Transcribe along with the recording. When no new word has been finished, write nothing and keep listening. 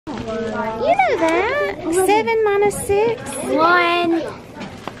You know that. 7 minus 6. 1.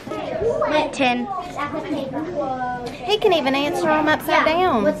 10. He can even answer them upside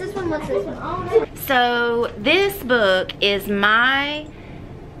down. What's this one? What's this one? So this book is my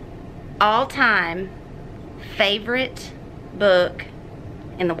all-time favorite book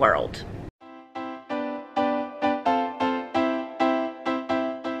in the world.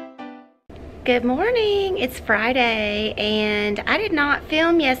 Good morning. It's Friday and I did not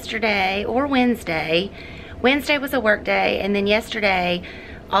film yesterday or Wednesday. Wednesday was a work day, and then yesterday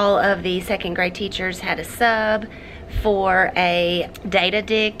all of the second grade teachers had a sub for a data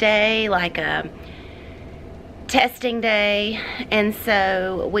dig day, like a testing day. And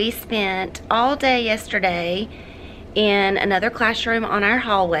so we spent all day yesterday in another classroom on our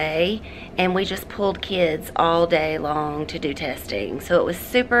hallway, and we just pulled kids all day long to do testing. So it was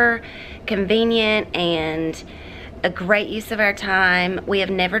super convenient and a great use of our time. We have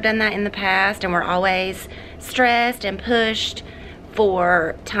never done that in the past, and we're always stressed and pushed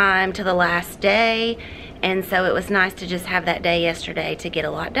for time to the last day. And so it was nice to just have that day yesterday to get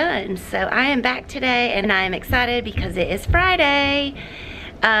a lot done. So I am back today and I am excited because it is Friday.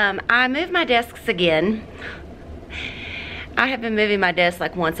 I moved my desks again. I have been moving my desk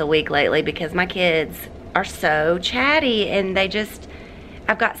like once a week lately because my kids are so chatty, and they just,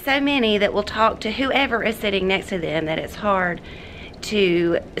 I've got so many that will talk to whoever is sitting next to them that it's hard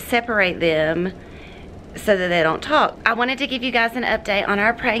to separate them so that they don't talk. I wanted to give you guys an update on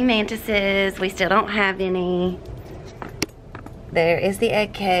our praying mantises. We still don't have any. There is the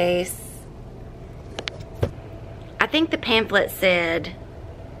egg case. I think the pamphlet said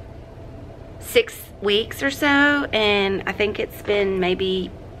 6 weeks or so, and I think it's been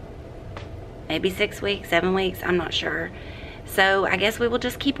maybe 6 weeks, 7 weeks, I'm not sure. So I guess we will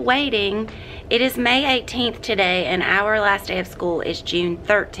just keep waiting. It is May 18th today, and our last day of school is June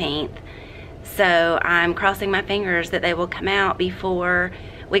 13th. So I'm crossing my fingers that they will come out before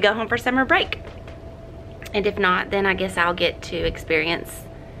we go home for summer break. And if not, then I guess I'll get to experience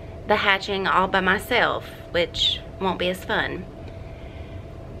the hatching all by myself, which won't be as fun.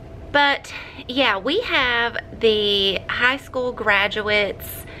 But yeah, we have the high school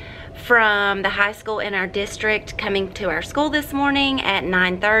graduates from the high school in our district coming to our school this morning at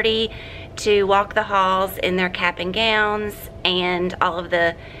 9:30 to walk the halls in their cap and gowns, and all of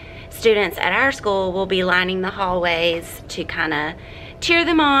the students at our school will be lining the hallways to kind of cheer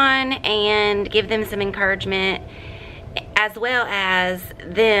them on and give them some encouragement, as well as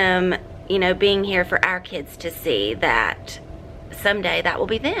them, you know, being here for our kids to see that someday that will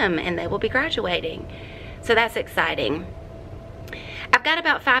be them and they will be graduating. So that's exciting. I've got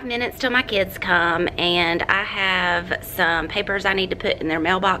about 5 minutes till my kids come, and I have some papers I need to put in their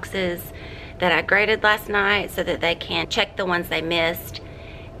mailboxes that I graded last night so that they can check the ones they missed,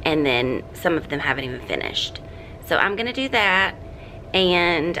 and then some of them haven't even finished. So I'm gonna do that,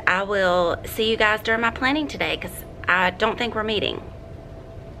 and I will see you guys during my planning today, because I don't think we're meeting.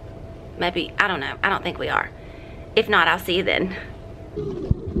 Maybe, I don't know, I don't think we are. If not, I'll see you then.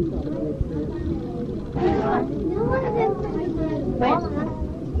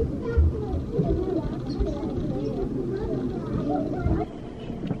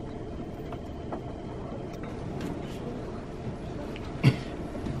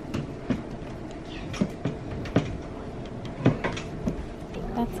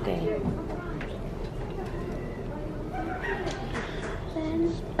 That's good.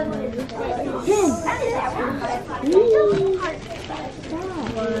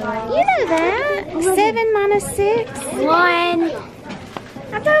 You know that. 7 minus 6. 1.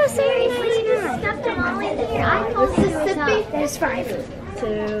 I thought it was seriously Mississippi. There's 5. 2.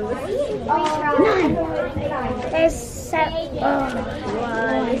 9. There's 7. 1.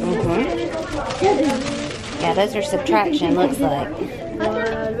 Yeah, those are subtraction, looks like.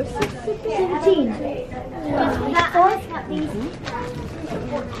 17. Okay.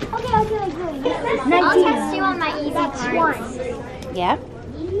 19. I'll test you on my easy parts. Yep.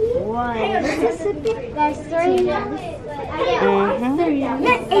 1. Mississippi. There's 3. 17.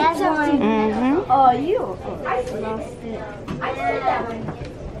 Oh, you lost it.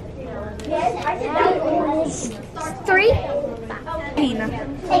 3.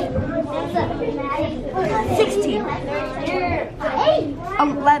 16.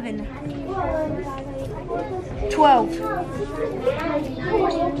 11. 12.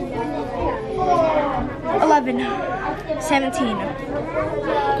 11. 17.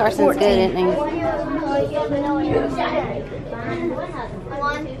 Carson's 14. good, isn't he?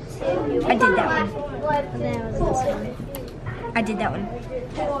 I did that one. I did that one.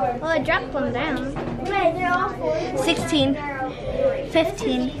 Well, I dropped one down. 16,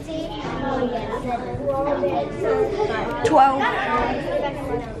 15, 12.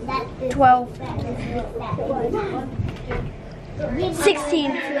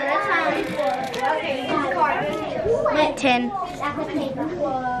 16. 10.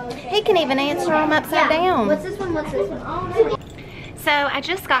 He can even answer them upside down. What's this one? What's this one? So I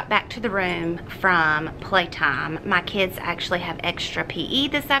just got back to the room from playtime. My kids actually have extra PE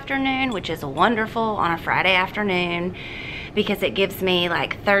this afternoon, which is wonderful on a Friday afternoon because it gives me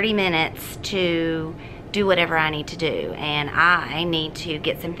like 30 minutes to do whatever I need to do. And I need to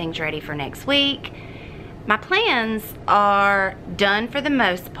get some things ready for next week. My plans are done for the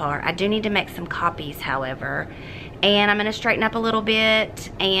most part. I do need to make some copies, however. And I'm gonna straighten up a little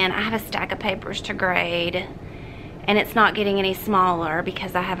bit, and I have a stack of papers to grade. And it's not getting any smaller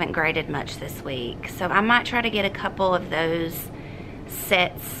because I haven't graded much this week. So I might try to get a couple of those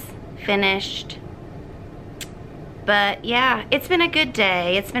sets finished. But yeah, it's been a good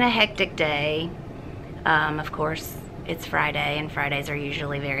day. It's been a hectic day. Of course, it's Friday, and Fridays are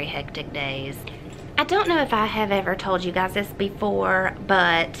usually very hectic days. I don't know if I have ever told you guys this before,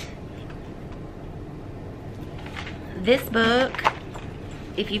 but this book,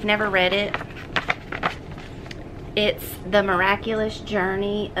 if you've never read it, it's The Miraculous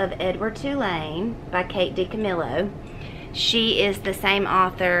Journey of Edward Tulane by Kate DiCamillo. She is the same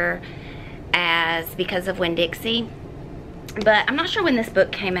author as Because of Winn-Dixie, but I'm not sure when this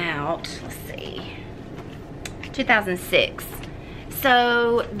book came out. Let's see, 2006.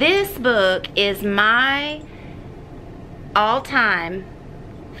 So this book is my all-time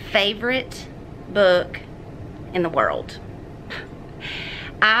favorite book in the world.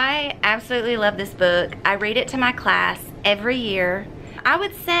 I absolutely love this book. I read it to my class every year. I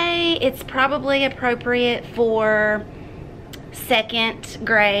would say it's probably appropriate for 2nd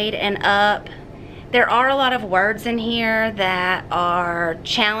grade and up. There are a lot of words in here that are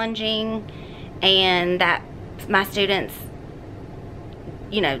challenging and that my students,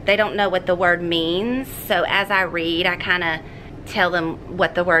 you know, they don't know what the word means. So as I read, I kind of tell them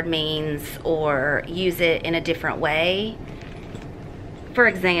what the word means or use it in a different way. For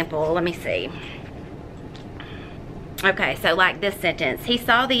example, let me see. Okay, so like this sentence. He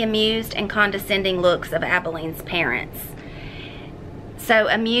saw the amused and condescending looks of Abilene's parents. So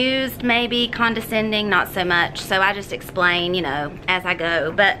amused, maybe, condescending, not so much. So I just explain, you know, as I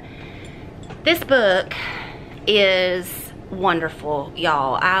go. But this book is wonderful,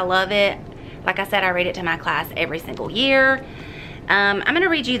 y'all. I love it. Like I said, I read it to my class every single year. I'm going to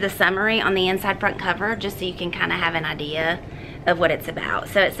read you the summary on the inside front cover just so you can kind of have an idea of what it's about.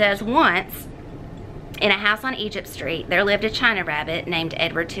 So it says, once in a house on Egypt Street, there lived a China rabbit named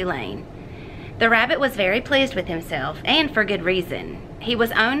Edward Tulane. The rabbit was very pleased with himself, and for good reason. He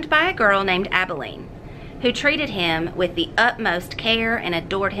was owned by a girl named Abilene, who treated him with the utmost care and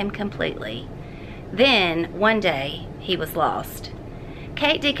adored him completely. Then, one day, he was lost.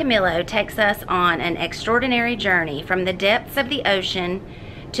 Kate DiCamillo takes us on an extraordinary journey from the depths of the ocean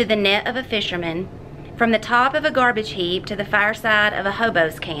to the net of a fisherman, from the top of a garbage heap to the fireside of a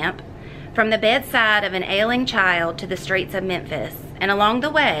hobo's camp, from the bedside of an ailing child to the streets of Memphis. And along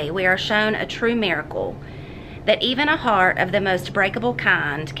the way, we are shown a true miracle, that even a heart of the most breakable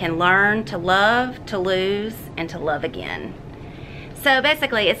kind can learn to love, to lose, and to love again. So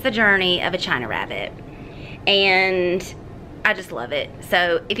basically, it's the journey of a China rabbit. And I just love it.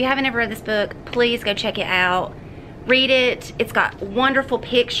 So if you haven't ever read this book, please go check it out. Read it. It's got wonderful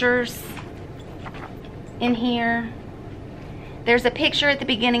pictures in here. There's a picture at the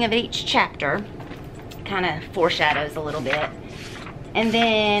beginning of each chapter. Kind of foreshadows a little bit. And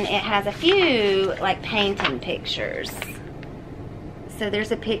then it has a few like painting pictures. So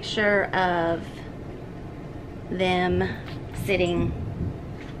there's a picture of them sitting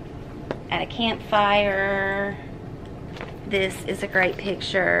at a campfire. This is a great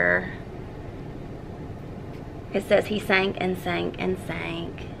picture. It says he sank and sank and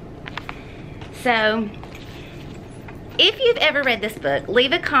sank. So if you've ever read this book,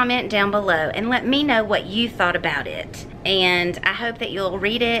 leave a comment down below and let me know what you thought about it. And I hope that you'll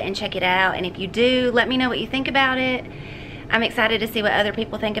read it and check it out. And if you do, let me know what you think about it. I'm excited to see what other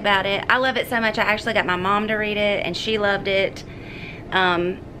people think about it. I love it so much, I actually got my mom to read it and she loved it.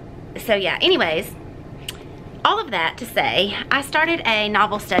 So yeah, anyways, all of that to say, I started a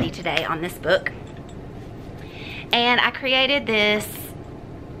novel study today on this book. And I created this.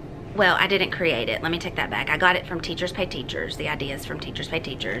 Well, I didn't create it. Let me take that back. I got it from Teachers Pay Teachers. The ideas from Teachers Pay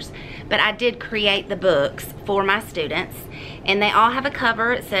Teachers. But I did create the books for my students. And they all have a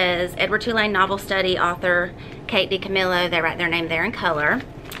cover. It says Edward Tulane Novel Study, author Kate DiCamillo. They write their name there in color.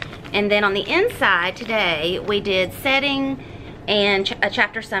 And then on the inside today, we did setting and a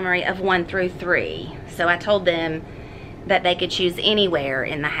chapter summary of 1 through 3. So I told them that they could choose anywhere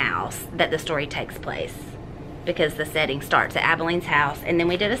in the house that the story takes place, because the setting starts at Abilene's house. And then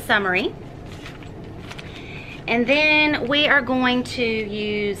we did a summary. And then we are going to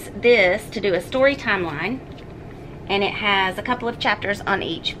use this to do a story timeline. And it has a couple of chapters on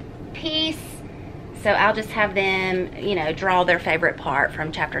each piece. So I'll just have them, you know, draw their favorite part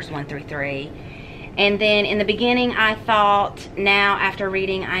from chapters 1 through 3. And then in the beginning, I thought, now after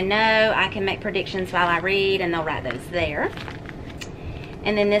reading, I know I can make predictions while I read, and they'll write those there.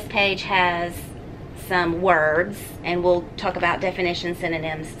 And then this page has some words, and we'll talk about definitions,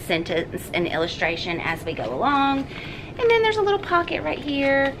 synonyms, sentence, and illustration as we go along. And then there's a little pocket right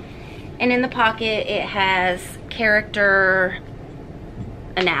here. And in the pocket, it has character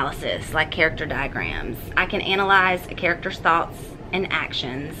analysis, like character diagrams. I can analyze a character's thoughts and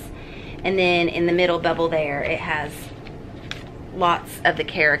actions. And then in the middle bubble there, it has lots of the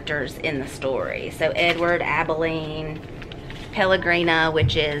characters in the story. So Edward, Abilene, Pellegrina,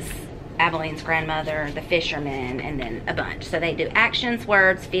 which is Abilene's grandmother, the fisherman, and then a bunch. So they do actions,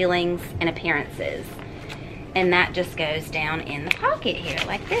 words, feelings, and appearances. And that just goes down in the pocket here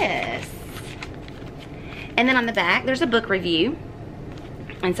like this. And then on the back, there's a book review.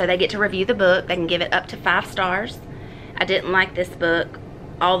 And so they get to review the book. They can give it up to 5 stars. I didn't like this book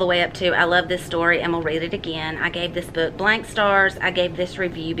all the way up to I love this story and we'll read it again. I gave this book blank stars. I gave this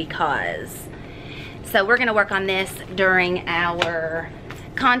review because. So we're going to work on this during our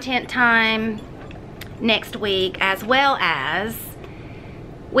content time next week, as well as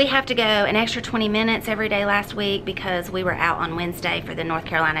we have to go an extra 20 minutes every day last week because we were out on Wednesday for the North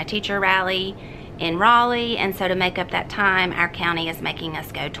Carolina Teacher Rally in Raleigh. And so to make up that time, our county is making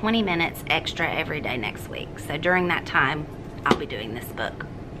us go 20 minutes extra every day next week. So during that time, I'll be doing this book.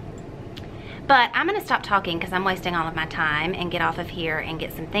 But I'm going to stop talking because I'm wasting all of my time and get off of here and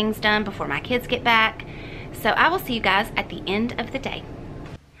get some things done before my kids get back. So I will see you guys at the end of the day.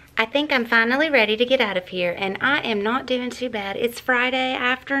 I think I'm finally ready to get out of here, and I am not doing too bad. It's Friday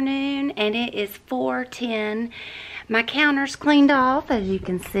afternoon and it is 4:10. My counter's cleaned off, as you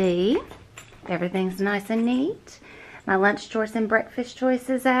can see. Everything's nice and neat. My lunch choice and breakfast choice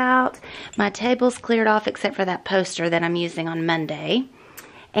is out. My table's cleared off except for that poster that I'm using on Monday.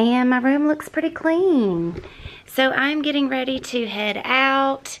 And my room looks pretty clean. So I'm getting ready to head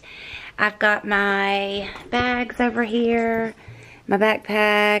out. I've got my bags over here, my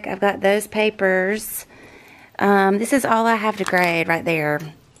backpack. I've got those papers. This is all I have to grade right there.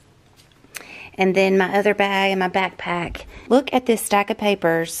 And then my other bag and my backpack. Look at this stack of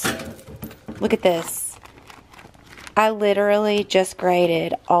papers. Look at this. I literally just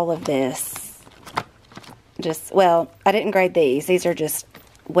graded all of this. Well, I didn't grade these. These are just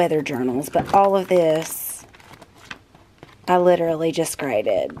weather journals, but all of this I literally just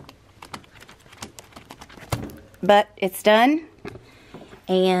graded. But it's done.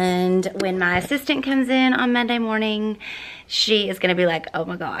 And when my assistant comes in on Monday morning, she is going to be like, oh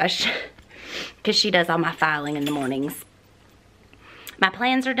my gosh, because she does all my filing in the mornings. My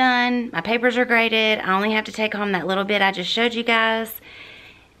plans are done. My papers are graded. I only have to take home that little bit I just showed you guys.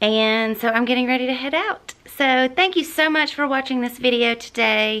 And so I'm getting ready to head out. So thank you so much for watching this video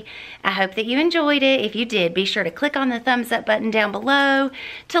today. I hope that you enjoyed it. If you did, be sure to click on the thumbs up button down below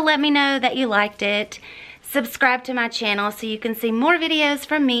to let me know that you liked it. Subscribe to my channel so you can see more videos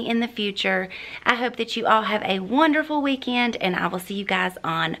from me in the future. I hope that you all have a wonderful weekend, and I will see you guys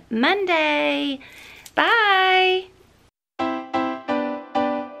on Monday. Bye.